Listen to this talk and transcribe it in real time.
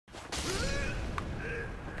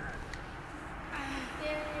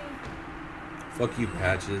Fuck you,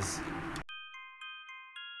 Patches.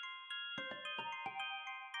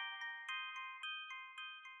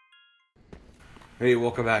 Hey,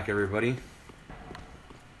 welcome back, everybody.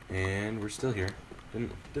 And we're still here.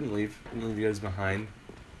 Didn't leave. Didn't leave you guys behind.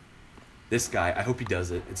 This guy, I hope he does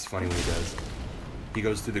it. It's funny when he does. He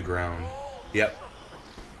goes through the ground. Yep.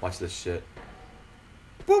 Watch this shit.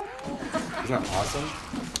 Boop! Isn't that awesome?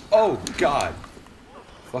 Oh, God!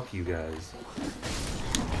 Fuck you guys.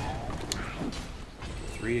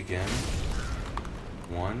 3 again.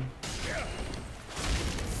 1.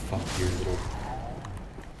 Fuck your little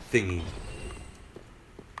thingy.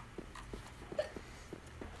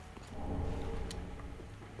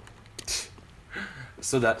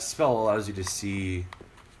 So that spell allows you to see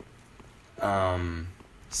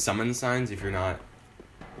summon signs if you're not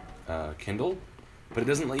kindled, but it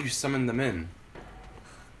doesn't let you summon them in.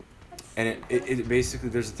 And it basically,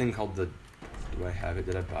 there's a thing called the, do I have it?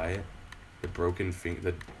 Did I buy it? The broken finger,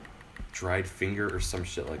 the dried finger or some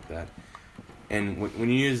shit like that. And when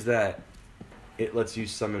you use that, it lets you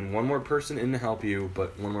summon one more person in to help you,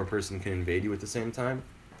 but one more person can invade you at the same time.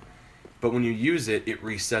 But when you use it, it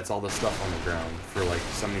resets all the stuff on the ground for, like,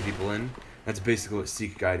 summoning people in. That's basically what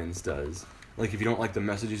Seek Guidance does. Like, if you don't like the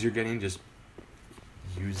messages you're getting, just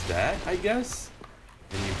use that, I guess?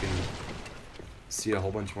 And you can see a whole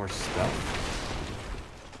bunch more stuff.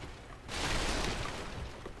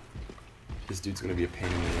 This dude's gonna be a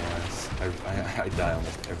pain in the ass. I die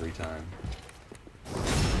almost every time.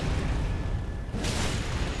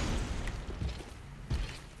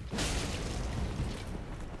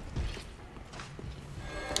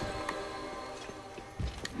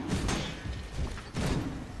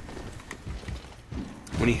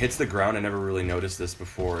 When he hits the ground, I never really noticed this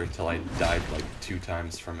before until I died like 2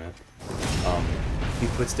 times from it. He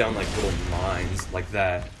puts down like little mines like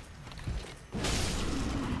that.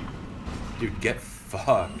 Dude, get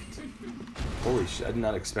fucked. Holy shit, I did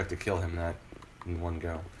not expect to kill him that in one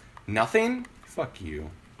go. Nothing? Fuck you.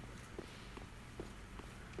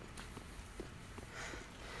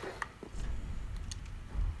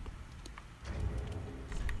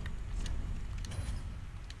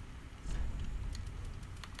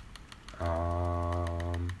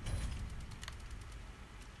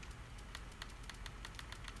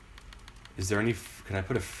 Is there any... Can I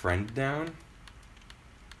put a friend down?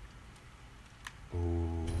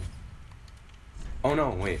 Ooh. Oh no,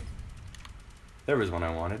 wait. There was one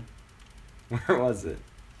I wanted. Where was it?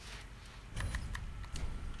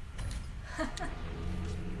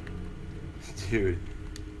 Dude.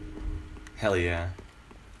 Hell yeah.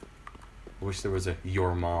 I wish there was a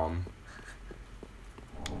your mom.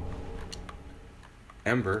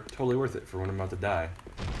 Ember, totally worth it for when I'm about to die.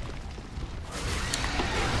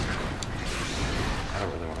 I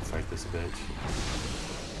don't really want to fight this bitch.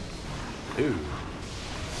 Ooh.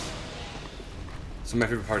 So my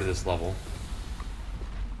favorite part of this level.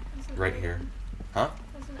 Right here. Huh?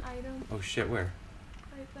 There's an item. Oh shit, where?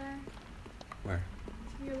 Right there. Where?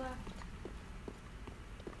 To your left.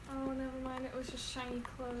 Oh, never mind. It was just shiny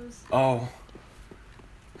clothes. Oh.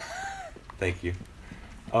 Thank you.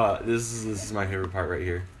 This is my favorite part right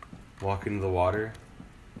here. Walk into the water.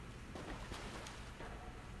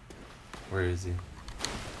 Where is he?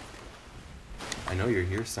 I know you're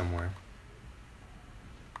here somewhere.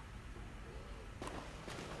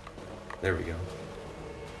 There we go.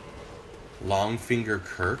 Longfinger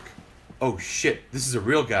Kirk? Oh shit, this is a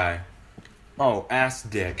real guy. Oh, ass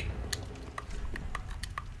dick.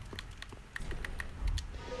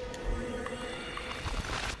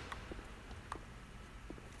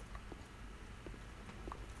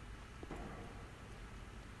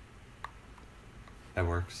 That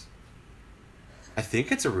works. I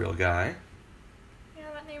think it's a real guy.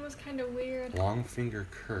 Yeah, that name was kind of weird. Longfinger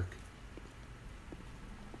Kirk.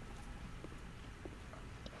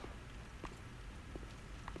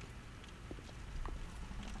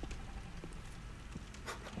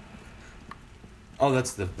 Oh,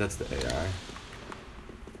 that's the AI.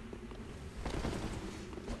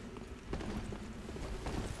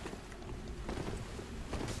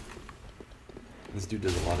 This dude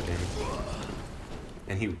does a lot of damage.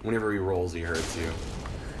 And whenever he rolls, he hurts you.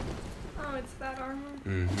 Oh, it's that armor?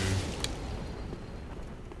 Mm-hmm.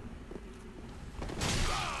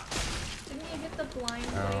 Didn't you hit the blind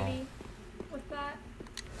lady with that?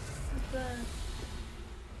 With the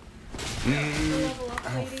level up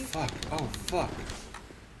Oh, lady? fuck. Oh, fuck.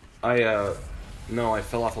 No, I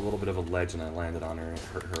fell off a little bit of a ledge and I landed on her and it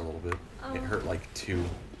hurt her a little bit. Oh. It hurt like 2.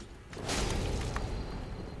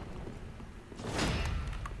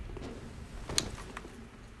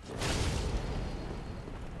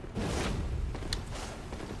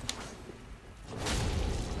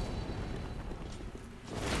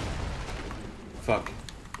 fuck.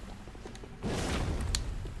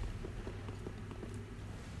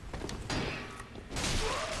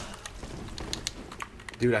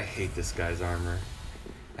 Dude, I hate this guy's armor.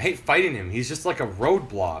 I hate fighting him. He's just like a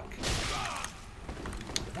roadblock.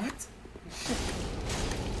 What? Shit.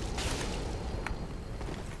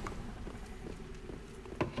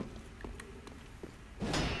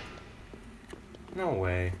 No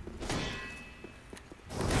way.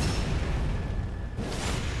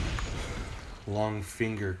 Long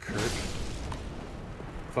finger Kirk.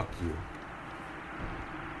 Fuck you.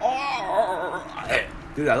 Oh!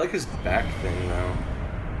 Dude, I like his back thing though.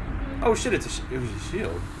 Oh shit, it was a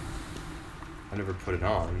shield. I never put it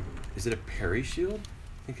on. Is it a parry shield?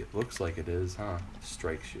 I think it looks like it is, huh?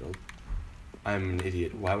 Strike shield. I'm an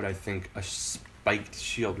idiot. Why would I think a spiked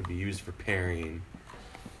shield would be used for parrying?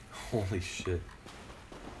 Holy shit.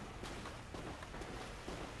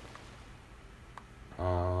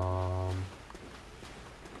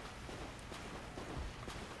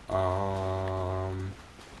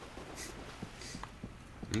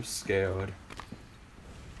 I'm scared.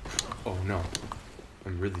 Oh no.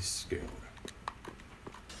 I'm really scared.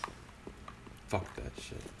 Fuck that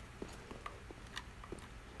shit.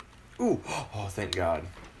 Ooh! Oh, thank God.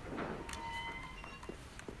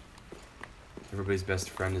 Everybody's best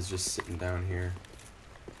friend is just sitting down here.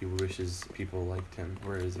 He wishes people liked him.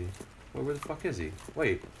 Where is he? Where the fuck is he?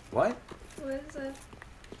 Wait, what? What is it?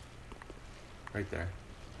 Right there.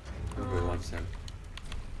 Everybody loves him.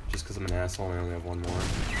 Just because I'm an asshole and I only have one more.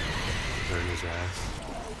 Burn his ass.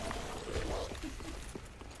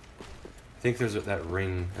 I think there's that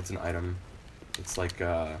ring. That's an item. It's like,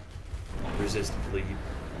 resist bleed.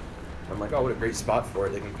 I'm like, oh, what a great spot for it.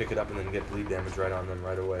 They can pick it up and then get bleed damage right on them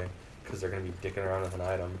right away. Because they're going to be dicking around with an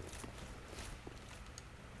item.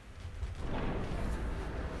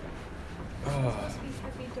 Supposed to be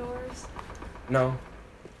heavy doors. No.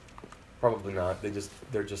 Probably not.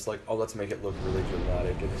 They're just like, oh, let's make it look really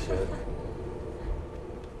dramatic and shit.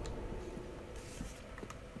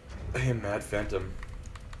 Hey, Mad Phantom.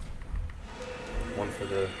 One for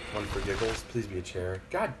giggles. Please be a chair.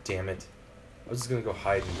 God damn it. I was just gonna go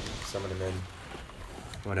hide and summon him in.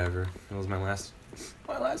 Whatever. That was my last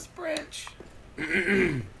branch.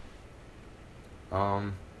 I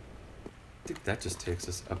think that just takes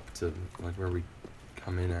us up to like where we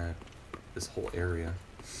come in at. This whole area.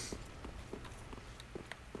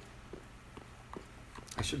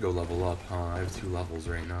 I should go level up, huh? I have 2 levels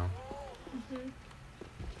right now.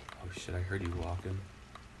 Oh shit, I heard you walking.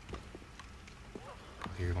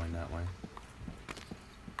 Okay, you're going that way.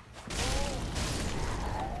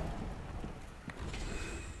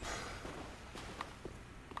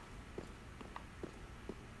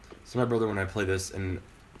 So my brother, when I play this, and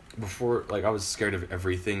before, like, I was scared of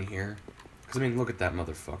everything here. Because, I mean, look at that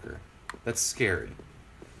motherfucker. That's scary.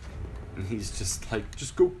 And he's just like,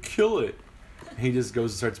 just go kill it. And he just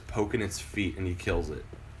goes and starts poking its feet and he kills it.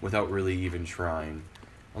 Without really even trying.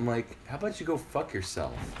 I'm like, how about you go fuck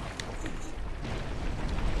yourself?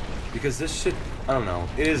 Because this shit, I don't know,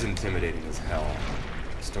 it is intimidating as hell.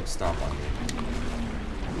 Just don't stomp on me.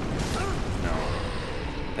 No.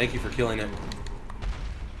 Thank you for killing it.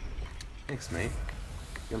 Thanks, mate.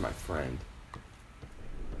 You're my friend.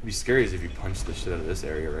 It'd be scary as if you punch the shit out of this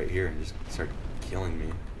area right here and just start killing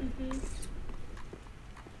me.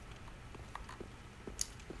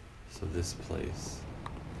 So this place.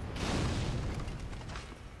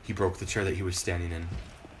 He broke the chair that he was standing in.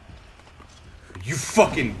 You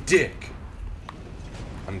fucking dick!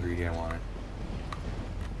 I'm greedy, I want it.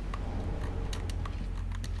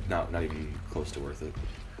 No, not even close to worth it.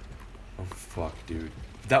 Oh fuck, dude.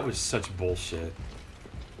 That was such bullshit.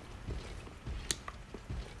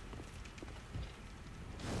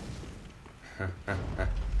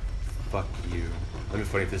 Fuck you. That'd be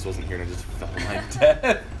funny if this wasn't here and I just fell on my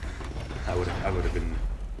death. I would have been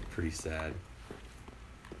pretty sad.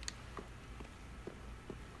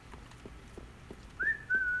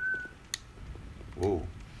 Whoa,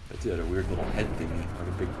 that dude had a weird little head thingy, like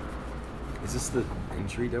a big. Is this the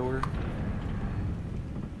entry door?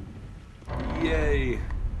 Yay!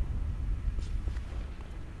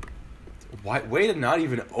 Why? Way to not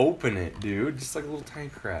even open it, dude. Just like a little tiny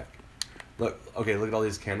crack. Look, okay, look at all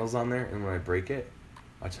these candles on there, and when I break it,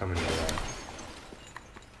 watch how many there are.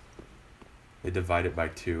 They divide it by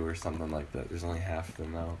 2 or something like that. There's only half of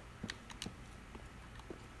them now.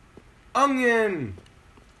 Onion!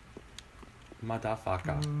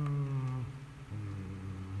 Motherfucker.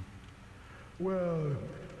 Well,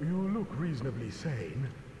 you look reasonably sane.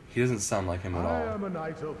 He doesn't sound like him at all. I am a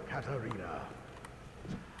knight of Katarina.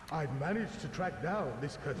 I've managed to track down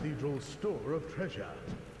this cathedral's store of treasure.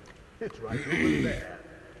 It's right over there,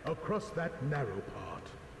 across that narrow part.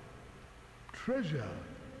 Treasure.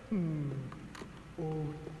 Oh,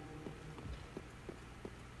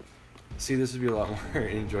 See, this would be a lot more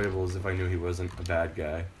enjoyable as if I knew he wasn't a bad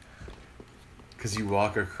guy. Because you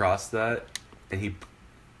walk across that, and he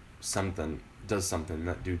does something,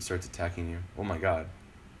 that dude starts attacking you. Oh my god.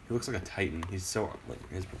 He looks like a titan. He's so, like,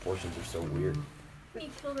 his proportions are so weird. Can you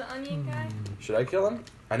kill the onion guy? Should I kill him?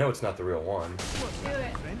 I know it's not the real one. Do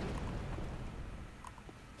it.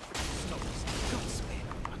 Stop.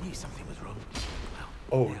 I knew something was wrong.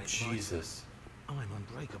 Well, Oh, now it's right. Jesus. I'm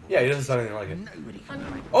unbreakable. Yeah, he doesn't sound anything like it. Nobody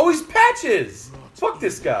can break Oh, he's Patches! Fuck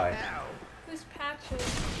this guy. Who's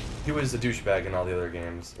Patches? He was a douchebag in all the other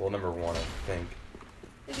games. Well, number 1, I think.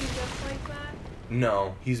 Did he look like that?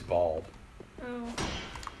 No, he's bald. Oh.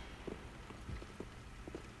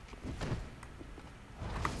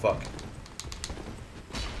 Fuck.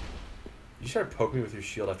 You tried to poke me with your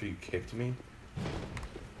shield after you kicked me?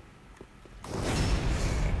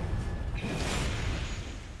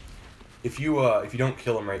 If you don't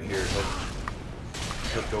kill him right here,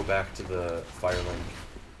 he'll go back to the Firelink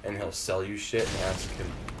and he'll sell you shit and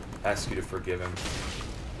ask you to forgive him.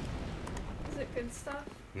 Is it good stuff?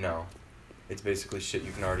 No. It's basically shit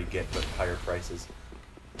you can already get but higher prices.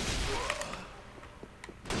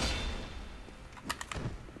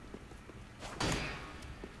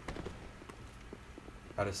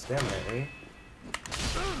 Out of stamina, eh?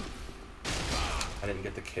 I didn't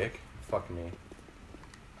get the kick. Fuck me.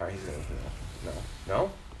 Alright, he's gonna heal. No.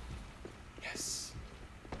 No? Yes.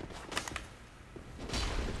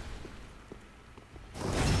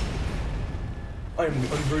 I am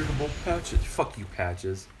the unbreakable Patches. Fuck you,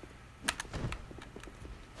 Patches.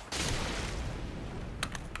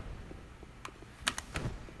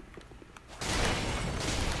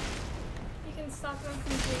 You can stop him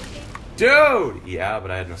from drinking. Dude! Yeah, but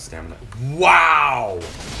I had no stamina. Wow!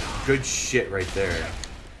 Good shit right there.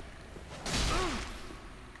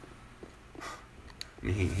 I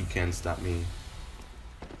mean, he can stop me.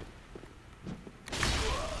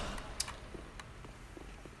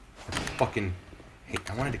 Fucking hate.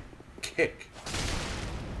 I wanted to kick.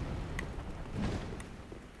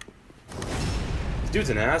 This dude's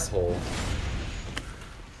an asshole.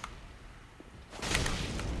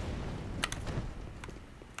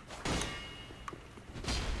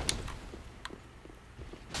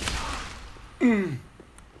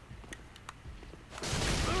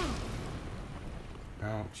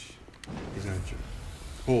 Ouch. He's gonna.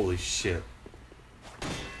 Holy shit.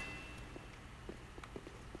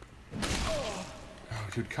 Oh,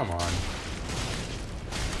 dude, come on.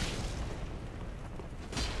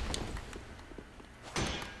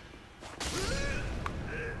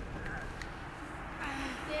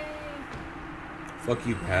 Yay. Fuck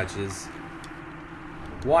you, Patches.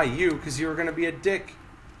 Why you? Because you were gonna be a dick.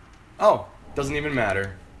 Oh, doesn't even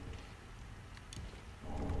matter.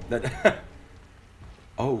 That.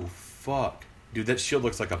 Oh, fuck. Dude, that shield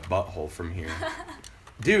looks like a butthole from here.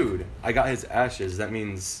 Dude, I got his ashes. That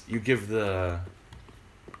means you give the...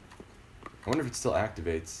 I wonder if it still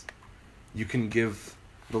activates. You can give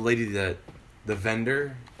the lady that... The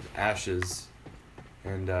vendor ashes.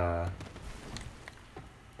 And,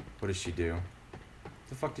 what does she do? What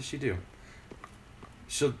the fuck does she do?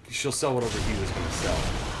 She'll sell whatever he was gonna sell.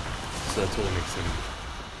 So that's what makes him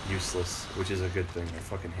useless, which is a good thing. I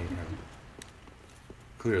fucking hate him.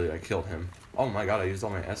 Clearly, I killed him. Oh my god, I used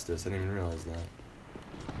all my Estus. I didn't even realize that. It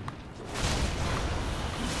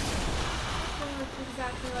looks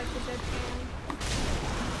exactly like the dead man.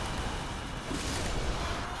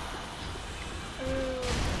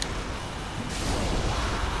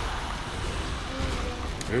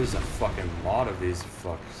 There's a fucking lot of these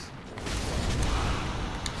fucks.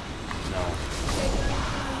 No.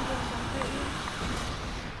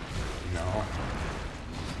 No.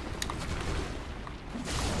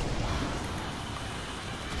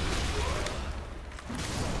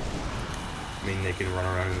 I mean, they can run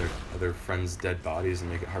around in their friends' dead bodies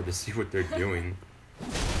and make it hard to see what they're doing.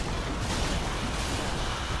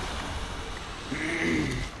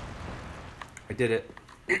 I did it.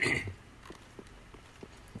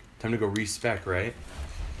 Time to go respec, right?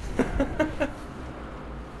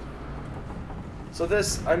 So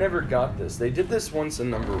this, I never got this. They did this once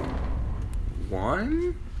in number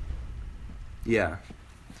 1? Yeah.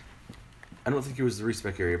 I don't think it was the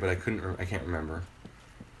respec area, but I can't remember.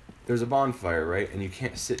 There's a bonfire, right? And you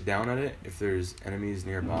can't sit down at it if there's enemies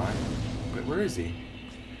nearby. Wait, where is he?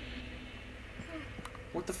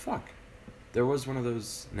 What the fuck? There was one of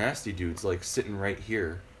those nasty dudes, like, sitting right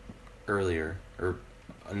here earlier. Or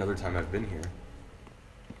another time I've been here.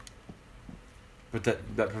 But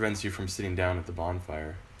that prevents you from sitting down at the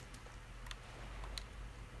bonfire.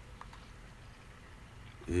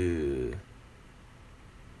 Ew.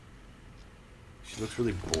 She looks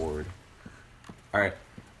really bored. Alright,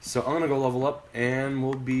 so I'm gonna go level up and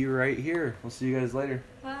we'll be right here. We'll see you guys later.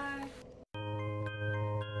 Bye.